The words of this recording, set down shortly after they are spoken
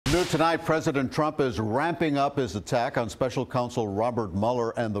New tonight, President Trump is ramping up his attack on special counsel Robert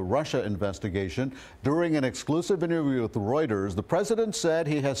Mueller and the Russia investigation. During an exclusive interview with Reuters, the president said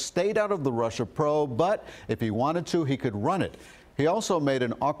he has stayed out of the Russia probe, but if he wanted to, he could run it. He also made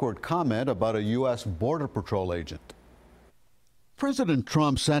an awkward comment about a U.S. Border Patrol agent. President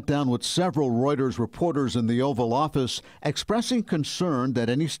Trump sat down with several Reuters reporters in the Oval Office, expressing concern that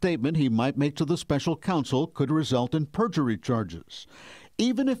any statement he might make to the special counsel could result in perjury charges.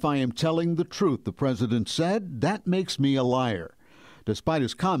 Even if I am telling the truth, the president said, that makes me a liar. Despite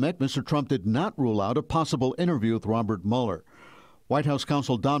his comment, Mr. Trump did not rule out a possible interview with Robert Mueller. White House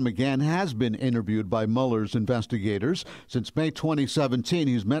counsel Don McGahn has been interviewed by Mueller's investigators. Since May 2017,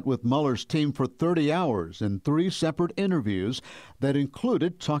 he's met with Mueller's team for 30 hours in 3 separate interviews that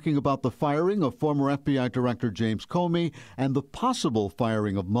included talking about the firing of former FBI Director James Comey and the possible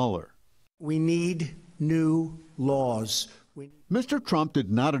firing of Mueller. We need new laws. Mr. Trump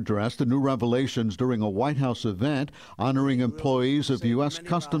did not address the new revelations during a White House event honoring employees of U.S.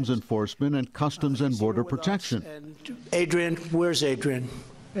 Customs Enforcement and Customs and Border Protection. Adrian, where's Adrian?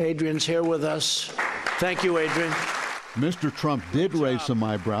 Adrian's here with us. Thank you, Adrian. Mr. Trump did raise some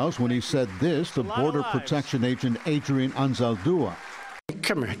eyebrows when he said this to Border Protection agent Adrian Anzaldúa.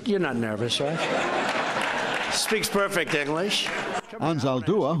 Come here. You're not nervous, right? Speaks perfect English.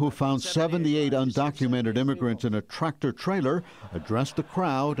 Anzaldúa, who found 78 undocumented immigrants in a tractor-trailer, addressed the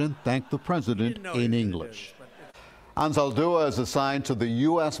crowd and thanked the president in English. Anzaldúa is assigned to the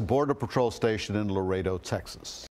U.S. Border Patrol station in Laredo, Texas.